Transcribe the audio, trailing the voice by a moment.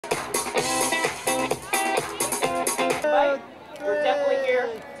We're definitely here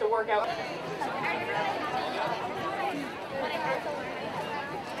to work out.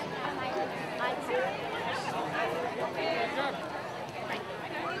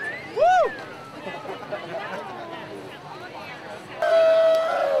 Woo!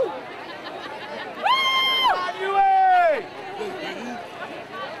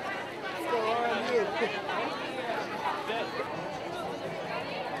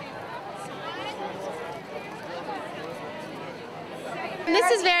 This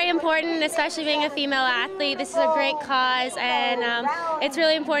is very important, especially being a female athlete. This is a great cause, and it's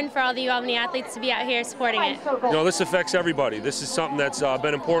really important for all the UAlbany athletes to be out here supporting it. You know, this affects everybody. This is something that's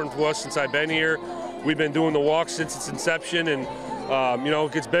been important to us since I've been here. We've been doing the walk since its inception, and you know,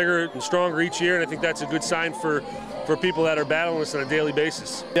 it gets bigger and stronger each year, and I think that's a good sign for people that are battling this on a daily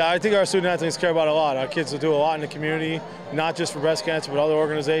basis. Yeah, I think our student athletes care about it a lot. Our kids will do a lot in the community, not just for breast cancer, but other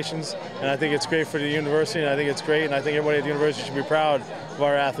organizations. And I think it's great for the university, and I think it's great, and I think everybody at the university should be proud of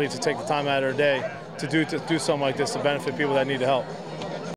our athletes to take the time out of their day to do something like this to benefit people that need the help.